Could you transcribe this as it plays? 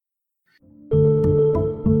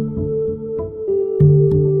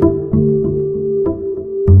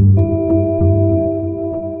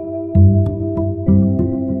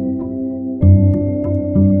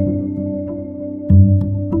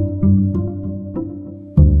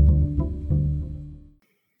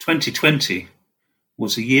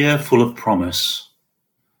was a year full of promise."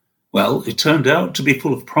 Well, it turned out to be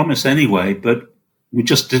full of promise anyway, but we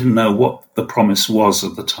just didn't know what the promise was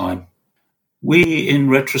at the time. We, in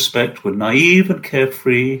retrospect, were naive and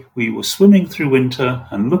carefree. We were swimming through winter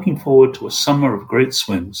and looking forward to a summer of great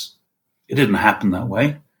swims. It didn't happen that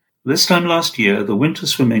way. This time last year, the Winter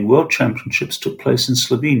Swimming World Championships took place in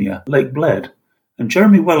Slovenia, Lake Bled, and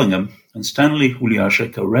Jeremy Wellingham and Stanley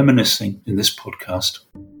Ulijaszek are reminiscing in this podcast.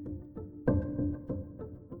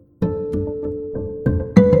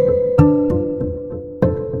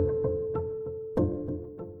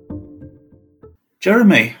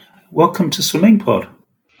 Jeremy, welcome to Swimming Pod.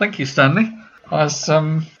 Thank you, Stanley. I've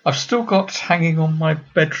still got hanging on my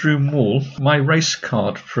bedroom wall my race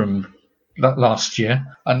card from last year,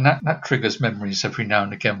 and that triggers memories every now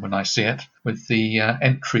and again when I see it, with the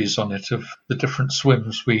entries on it of the different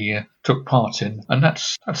swims we took part in, and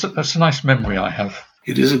that's a nice memory I have.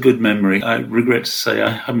 It is a good memory. I regret to say I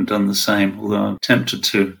haven't done the same, although I'm tempted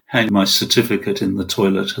to hang my certificate in the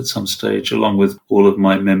toilet at some stage, along with all of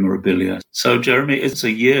my memorabilia. So, Jeremy, it's a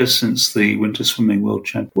year since the Winter Swimming World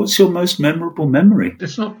Championships. What's your most memorable memory?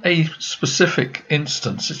 It's not a specific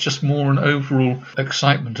instance. It's just more an overall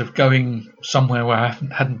excitement of going somewhere where I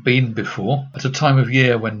hadn't been before, at a time of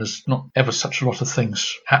year when there's not ever such a lot of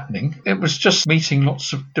things happening. It was just meeting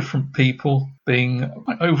lots of different people, being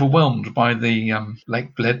overwhelmed by the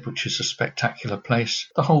Lake Bled, which is a spectacular place.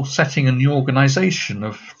 The whole setting and the organisation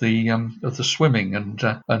of the swimming,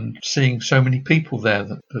 and seeing so many people there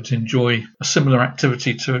that enjoy a similar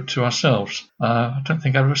activity to ourselves. I don't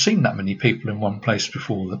think I've ever seen that many people in one place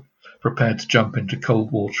before that prepared to jump into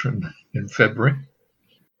cold water in February.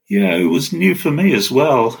 Yeah, it was new for me as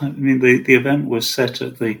well. I mean, the event was set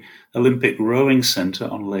at the Olympic Rowing Centre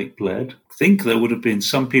on Lake Bled. I think there would have been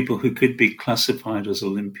some people who could be classified as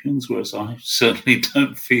Olympians, whereas I certainly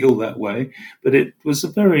don't feel that way. But it was a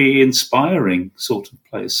very inspiring sort of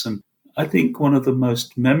place. And I think one of the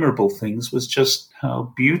most memorable things was just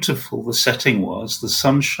how beautiful the setting was, the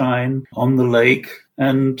sunshine on the lake,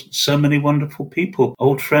 and so many wonderful people,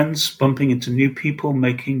 old friends bumping into new people,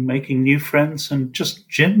 making new friends, and just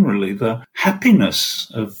generally the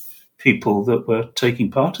happiness of people that were taking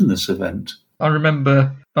part in this event. I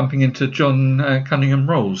remember bumping into John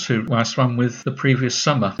Cunningham-Rolls, who I swam with the previous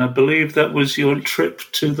summer. I believe that was your trip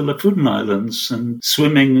to the Lofoten Islands and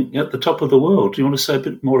swimming at the top of the world. Do you want to say a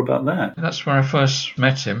bit more about that? That's where I first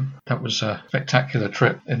met him. That was a spectacular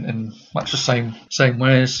trip in much the same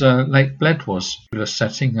way as Lake Bled was. The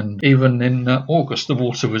setting, and even in August, the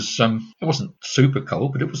water was, it wasn't super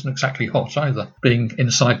cold, but it wasn't exactly hot either, being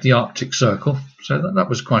inside the Arctic Circle. So that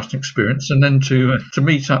was quite an experience. And then to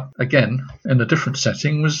meet up again in a different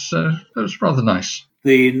setting was rather nice.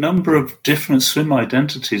 The number of different swim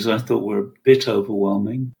identities I thought were a bit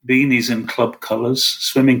overwhelming. Beanies in club colours,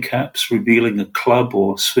 swimming caps revealing a club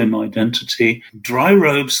or swim identity, dry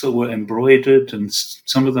robes that were embroidered and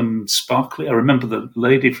some of them sparkly. I remember the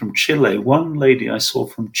lady from Chile, one lady I saw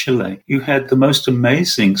from Chile, who had the most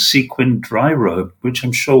amazing sequin dry robe, which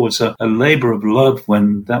I'm sure was a labour of love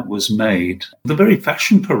when that was made. The very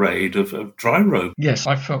fashion parade of dry robe. Yes,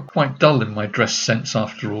 I felt quite dull in my dress sense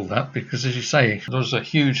after all that, because as you say, there was a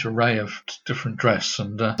huge array of different dress,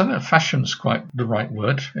 and I don't know if fashion's quite the right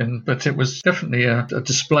word, but it was definitely a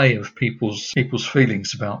display of people's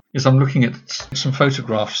feelings about. Because I'm looking at some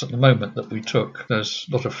photographs at the moment that we took. There's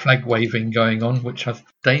a lot of flag waving going on, which have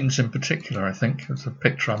Danes in particular, I think, is the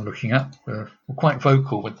picture I'm looking at, were quite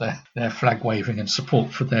vocal with their flag waving and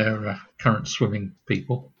support for their current swimming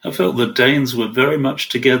people. I felt the Danes were very much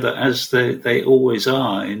together, as they always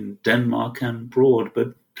are in Denmark and abroad,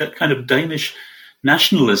 but that kind of Danish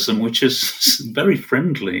nationalism, which is very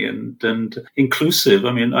friendly and inclusive.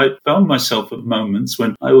 I mean, I found myself at moments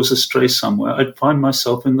when I was astray somewhere, I'd find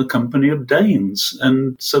myself in the company of Danes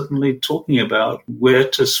and suddenly talking about where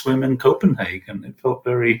to swim in Copenhagen. It felt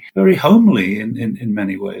very, very homely in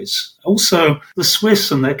many ways. Also, the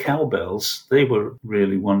Swiss and their cowbells, they were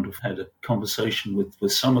really wonderful. I had a conversation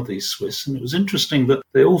with some of these Swiss, and it was interesting that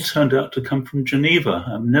they all turned out to come from Geneva.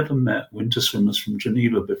 I've never met winter swimmers from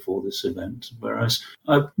Geneva before this event, whereas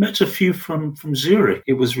I've met a few from Zurich.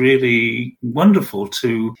 It was really wonderful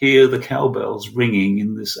to hear the cowbells ringing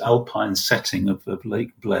in this alpine setting of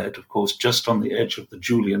Lake Bled, of course, just on the edge of the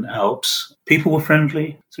Julian Alps. People were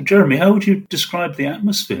friendly. So, Jeremy, how would you describe the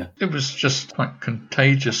atmosphere? It was just quite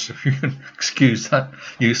contagious, if you excuse that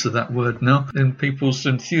use of that word now, in people's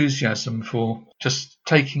enthusiasm for just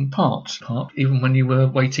taking part, even when you were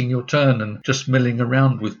waiting your turn and just milling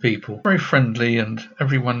around with people. Very friendly and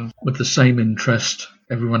everyone with the same interest,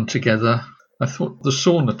 everyone together. I thought the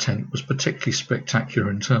sauna tent was particularly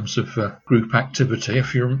spectacular in terms of group activity.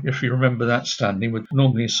 If you remember that, Stanley,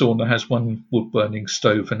 normally a sauna has one wood-burning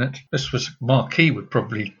stove in it. This was marquee,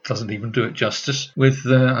 probably doesn't even do it justice, with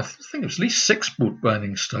I think it was at least 6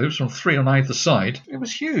 wood-burning stoves, or 3 on either side. It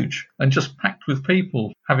was huge and just packed with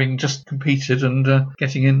people having just competed and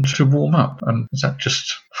getting in to warm up. And is that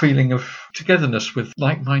just feeling of togetherness with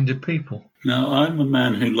like-minded people? Now, I'm a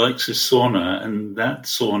man who likes his sauna, and that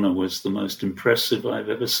sauna was the most impressive I've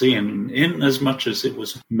ever seen, in as much as it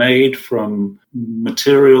was made from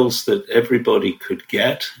materials that everybody could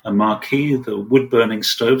get. A marquee, the wood-burning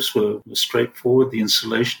stoves were straightforward, the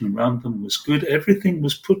insulation around them was good. Everything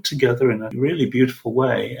was put together in a really beautiful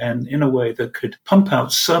way, and in a way that could pump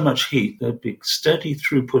out so much heat. There'd be steady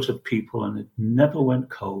throughput of people, and it never went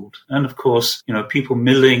cold. And of course, people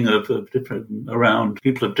milling around,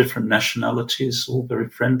 people of different nationalities, all very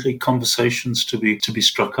friendly, conversations to be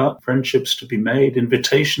struck up, friendships to be made,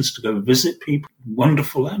 invitations to go visit people.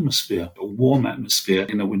 Wonderful atmosphere, a warm atmosphere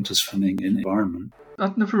in a winter swimming environment.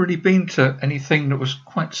 I'd never really been to anything that was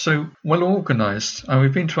quite so well organised.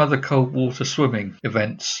 We've been to other cold water swimming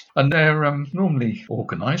events, and they're normally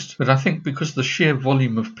organised, but I think because of the sheer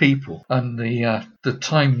volume of people and the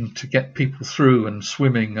time to get people through and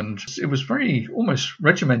swimming, and it was very almost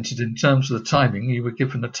regimented in terms of the timing. You were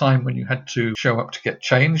given a time when you had to show up to get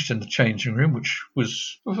changed in the changing room, which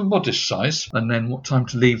was of a modest size, and then what time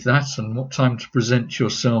to leave that and what time to present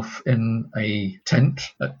yourself in a tent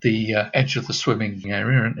at the edge of the swimming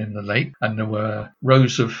area in the lake. And there were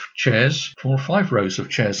rows of chairs, 4 or 5 rows of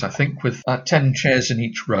chairs, I think, with 10 chairs in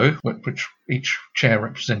each row, which each chair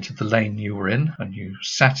represented the lane you were in, and you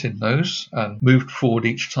sat in those and moved forward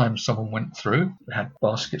each time someone went through. You had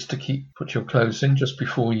baskets to put your clothes in just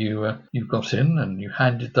before you got in, and you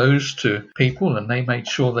handed those to people, and they made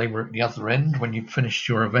sure they were at the other end when you finished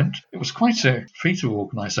your event. It was quite a feat of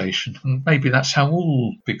organisation, and maybe that's how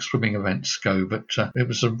all big swimming events go, but it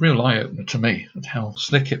was a real eye-opener to me at how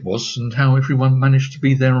slick it was and how everyone managed to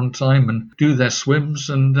be there on time and do their swims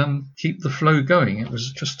and keep the flow going. It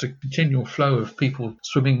was just a continual flow of people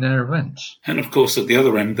swimming their events. And of course, at the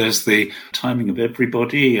other end, there's the timing of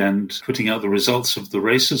everybody and putting out the results of the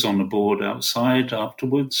races on the board outside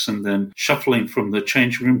afterwards, and then shuffling from the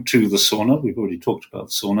changing room to the sauna. We've already talked about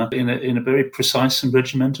the sauna in a very precise and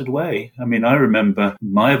regimented way. I mean, I remember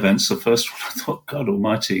my events, the first one, I thought, God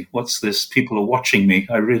almighty, what's this? People are watching me.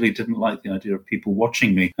 I really didn't like the idea of people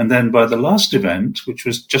watching me. And then by the last event, which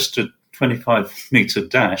was just a 25-meter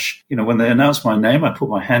dash, when they announced my name, I put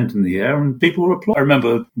my hand in the air and people were applauding. I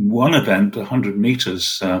remember one event, 100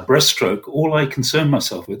 meters breaststroke, all I concerned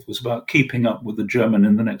myself with was about keeping up with the German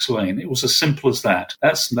in the next lane. It was as simple as that.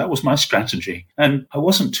 That was my strategy. And I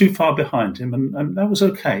wasn't too far behind him, and that was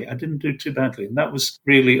okay. I didn't do too badly. And that was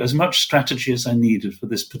really as much strategy as I needed for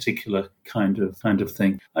this particular kind of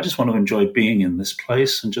thing. I just want to enjoy being in this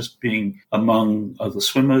place and just being among other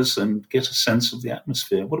swimmers and get a sense of the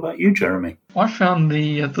atmosphere. What about you, Jeremy? I found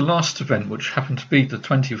the last event, which happened to be the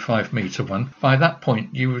 25-metre one, by that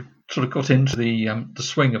point you sort of got into the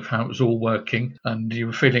swing of how it was all working, and you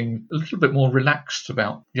were feeling a little bit more relaxed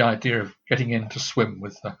about the idea of getting in to swim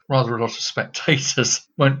with rather a lot of spectators.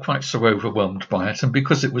 Weren't quite so overwhelmed by it, and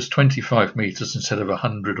because it was 25 metres instead of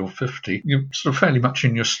 100 or 50, you're sort of fairly much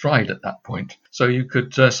in your stride at that point. So you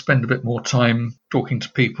could spend a bit more time talking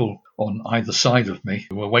to people on either side of me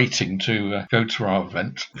who were waiting to go to our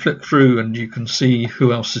event. Flip through and you can see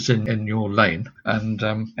who else is in your lane. And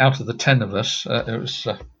out of the 10 of us, it was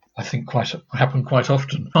I think happened quite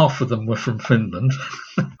often. Half of them were from Finland,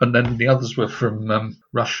 and then the others were from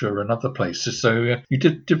Russia and other places. So you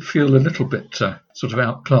did feel a little bit sort of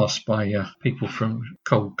outclassed by people from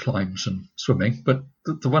cold climes and swimming. But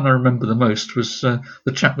the one I remember the most was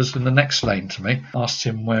the chap was in the next lane to me. Asked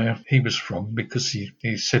him where he was from because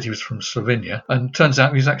he said he was from Slovenia, and turns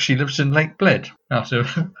out he actually lives in Lake Bled, out of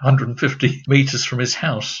 150 metres from his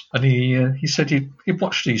house. And he said he'd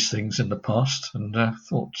watched these things in the past and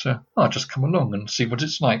thought, I'll just come along and see what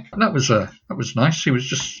it's like. And that was nice. He was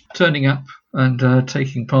just turning up and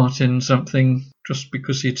taking part in something just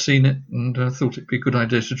because he'd seen it and thought it'd be a good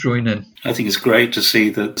idea to join in. I think it's great to see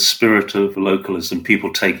the spirit of localism,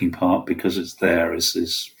 people taking part because it's there,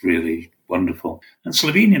 is really wonderful. And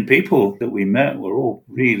Slovenian people that we met were all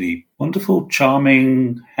really wonderful,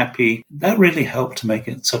 charming, happy. That really helped to make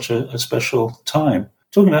it such a special time.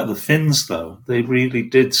 Talking about the Finns, though, they really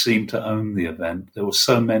did seem to own the event. There were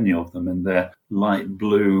so many of them in their light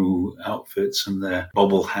blue outfits and their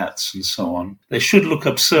bobble hats and so on. They should look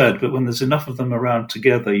absurd, but when there's enough of them around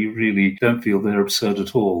together, you really don't feel they're absurd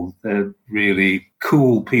at all. They're really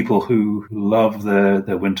cool people who love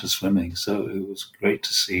their winter swimming. So it was great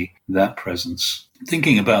to see that presence.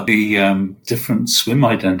 Thinking about the different swim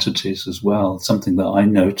identities as well, something that I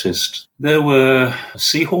noticed. There were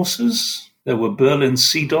seahorses. There were Berlin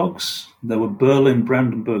Sea Dogs. There were Berlin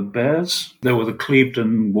Brandenburg Bears. There were the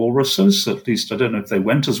Clevedon Walruses. At least I don't know if they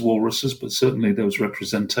went as walruses, but certainly there was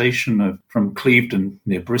representation from Clevedon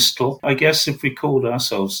near Bristol. I guess if we called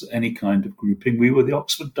ourselves any kind of grouping, we were the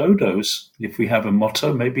Oxford Dodos. If we have a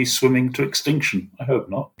motto, maybe swimming to extinction. I hope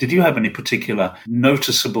not. Did you have any particular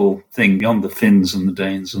noticeable thing beyond the Finns and the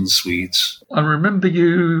Danes and the Swedes? I remember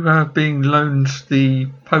you being loaned the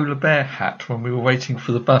polar bear hat when we were waiting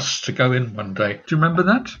for the bus to go in one day. Do you remember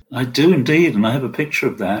that? I do indeed, and I have a picture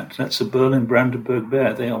of that. That's a Berlin Brandenburg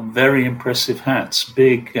Bear. They are very impressive hats,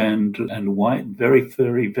 big and white, very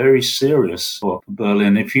furry, very serious for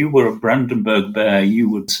Berlin. If you were a Brandenburg Bear, you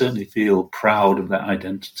would certainly feel proud of that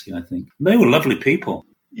identity, I think. They were lovely people.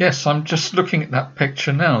 Yes, I'm just looking at that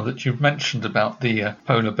picture now that you've mentioned about the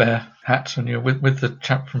polar bear hat, and you're with the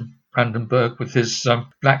chap from Brandenburg with his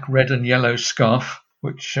black, red and yellow scarf,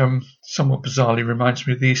 which somewhat bizarrely reminds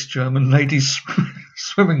me of the East German ladies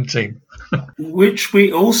swimming team. Which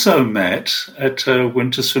we also met at a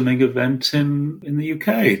winter swimming event in the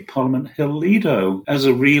UK, Parliament Hill Lido. As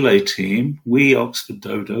a relay team, we Oxford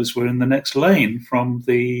Dodos were in the next lane from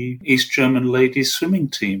the East German ladies swimming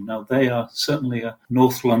team. Now, they are certainly a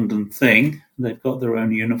North London thing. They've got their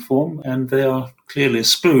own uniform, and they are clearly a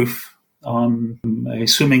spoof on a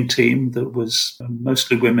swimming team that was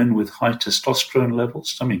mostly women with high testosterone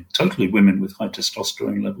levels. I mean, totally women with high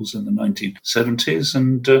testosterone levels in the 1970s.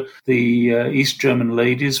 And the East German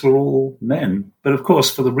ladies were all men. But of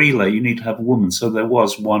course, for the relay, you need to have a woman. So there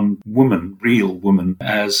was one woman, real woman,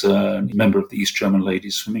 as a member of the East German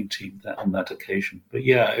ladies swimming team on that occasion. But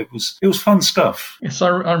yeah, it was fun stuff. Yes, I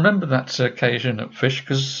remember that occasion at Fish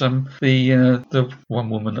because the one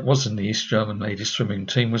woman that was in the East German ladies swimming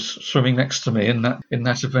team was swimming next to me in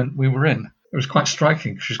that event we were in. It was quite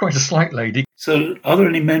striking. She's quite a slight lady. So are there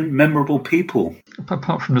any memorable people?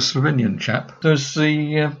 Apart from the Slovenian chap, there's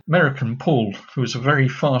the American Paul, who was a very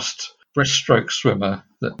fast breaststroke swimmer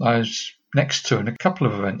that I was next to in a couple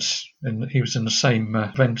of events. And he was in the same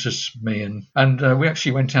event as me. And we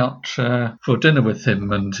actually went out for dinner with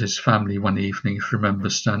him and his family one evening, if you remember,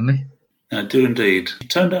 Stanley. I do indeed. He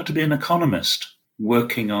turned out to be an economist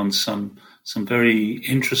working on some very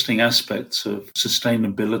interesting aspects of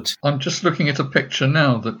sustainability. I'm just looking at a picture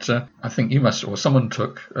now that I think you must, or someone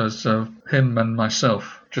took, as him and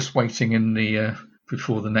myself just waiting in the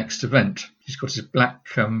before the next event. He's got his black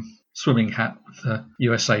swimming hat with the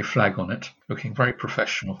USA flag on it, looking very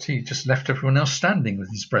professional. He just left everyone else standing with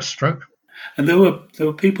his breaststroke. And there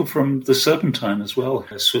were people from the Serpentine as well,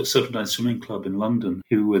 a Serpentine Swimming Club in London,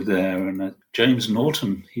 who were there. And James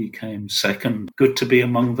Norton, he came second. Good to be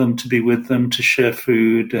among them, to be with them, to share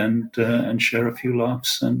food and share a few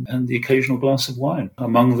laughs and the occasional glass of wine.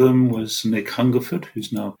 Among them was Nick Hungerford,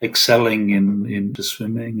 who's now excelling in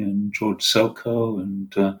swimming, and George Selko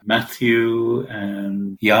and Matthew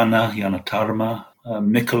and Yana Tarma.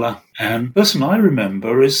 Nicola. And the person I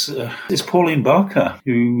remember is Pauline Barker,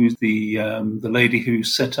 who is the lady who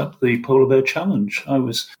set up the Polar Bear Challenge. I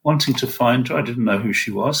was wanting to find her. I didn't know who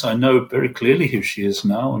she was. I know very clearly who she is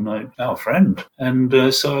now, and our friend.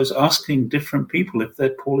 And so I was asking different people if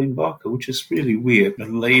they're Pauline Barker, which is really weird. A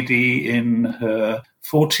lady in her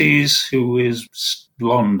 40s who is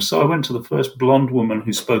blonde. So I went to the first blonde woman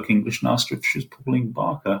who spoke English and asked her if she was Pauline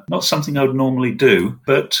Barker. Not something I would normally do,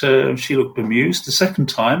 but she looked bemused. The second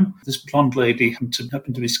time, this blonde lady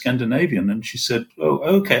happened to be Scandinavian, and she said, "Oh,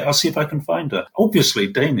 okay, I'll see if I can find her." Obviously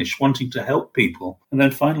Danish, wanting to help people. And then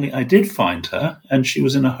finally I did find her, and she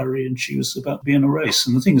was in a hurry, and she was about to be in a race.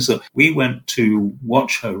 And the thing is that we went to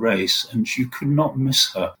watch her race, and you could not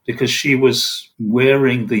miss her because she was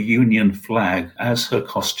wearing the Union flag as her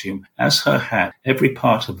costume, as her hat. Every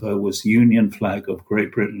part of her was Union flag of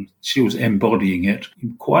Great Britain. She was embodying it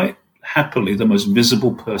quite happily, the most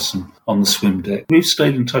visible person on the swim deck. We've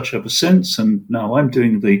stayed in touch ever since, and now I'm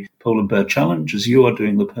doing the Polar Bear Challenge as you are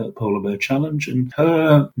doing the Polar Bear Challenge, and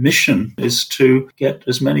her mission is to get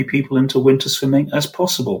as many people into winter swimming as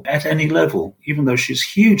possible at any level, even though she's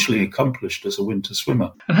hugely accomplished as a winter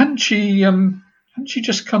swimmer. And hadn't she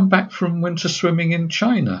just come back from winter swimming in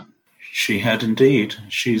China? She had indeed.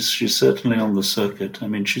 She's certainly on the circuit. I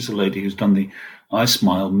mean, she's a lady who's done the ice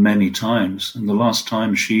mile many times. And the last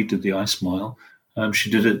time she did the ice mile,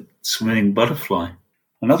 she did it swimming butterfly.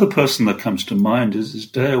 Another person that comes to mind is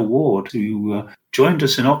Dale Ward, who joined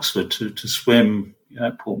us in Oxford to swim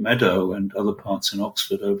at Port Meadow and other parts in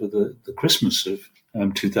Oxford over the Christmas of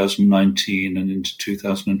 2019 and into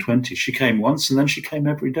 2020. She came once and then she came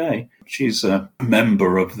every day. She's a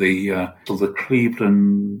member of the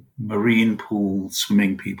Cleveland Marine Pool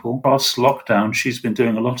swimming people. Past lockdown, she's been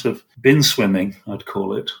doing a lot of bin swimming, I'd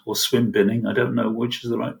call it, or swim binning. I don't know which is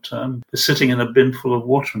the right term. But sitting in a bin full of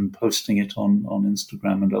water and posting it on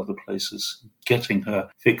Instagram and other places, getting her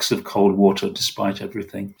fix of cold water despite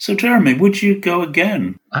everything. So, Jeremy, would you go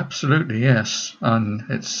again? Absolutely, yes. And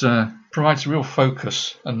it's provides real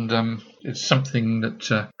focus, and it's something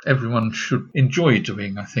that everyone should enjoy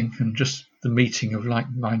doing, I think, and just the meeting of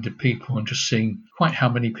like-minded people and just seeing quite how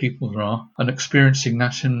many people there are and experiencing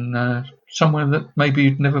that in somewhere that maybe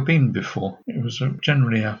you'd never been before. It was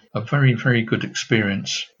generally a very, very good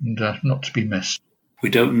experience and not to be missed. We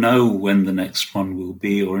don't know when the next one will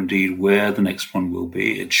be or indeed where the next one will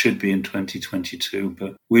be. It should be in 2022,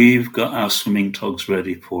 but we've got our swimming togs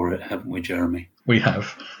ready for it, haven't we, Jeremy? We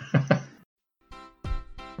have.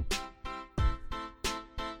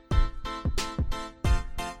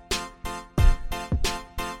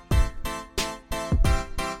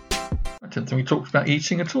 I don't think we talked about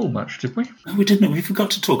eating at all much, did we? No, we didn't. We forgot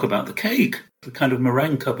to talk about the cake, the kind of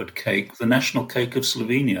meringue-covered cake, the national cake of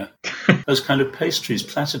Slovenia. Those kind of pastries,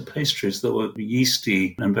 plaited pastries that were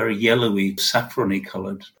yeasty and very yellowy, saffron-y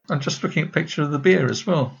coloured. I'm just looking at a picture of the beer as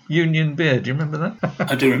well. Union beer, do you remember that?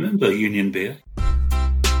 I do remember Union beer.